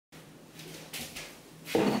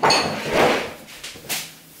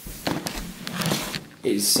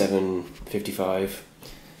It's 7:55.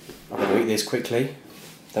 I'm going to eat this quickly.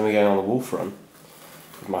 Then we're going on the wolf run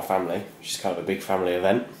with my family, which is kind of a big family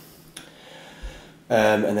event.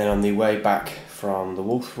 And then on the way back from the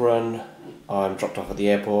wolf run, I'm dropped off at the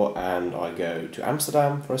airport and I go to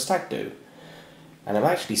Amsterdam for a stag do. And I'm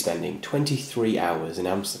actually spending 23 hours in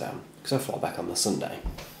Amsterdam because I fly back on the Sunday.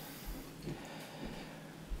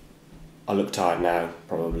 I look tired now,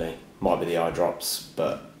 probably. Might be the eye drops,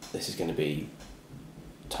 but this is going to be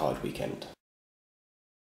a tired weekend.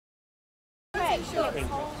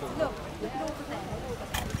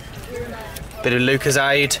 Bit of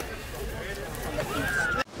Lucozade.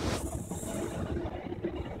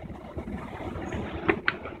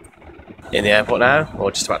 In the airport now,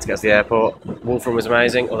 or just about to get to the airport. Wolf run was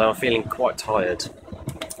amazing, although I'm feeling quite tired.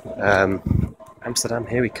 Amsterdam,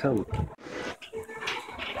 here we come.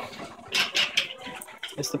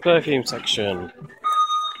 It's the perfume section.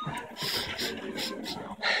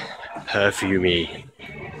 Perfumey.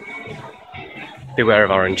 Beware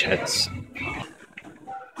of orange heads.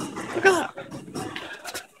 Look at that!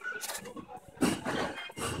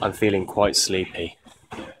 I'm feeling quite sleepy.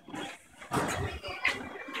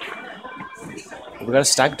 We've got a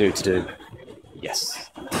stag do to do.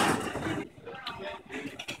 Yes.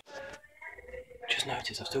 Just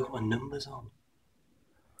noticed I've still got my numbers on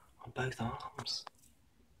both arms.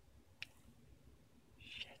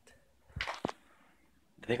 Shit.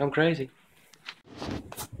 I think I'm crazy.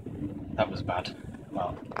 That was bad.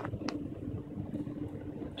 Well,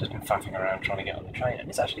 just been faffing around trying to get on the train, and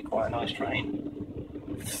it's actually quite a nice train.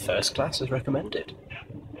 First class is recommended.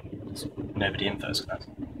 There's nobody in first class.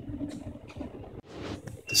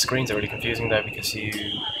 The screens are really confusing though, because the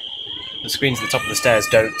screens at the top of the stairs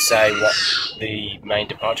don't say what the main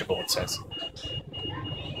departure board says.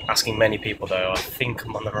 Asking many people though, I think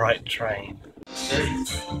I'm on the right train.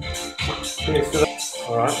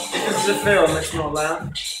 Alright. This is a film, it's not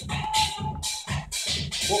loud.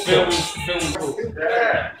 What film?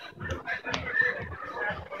 Yeah.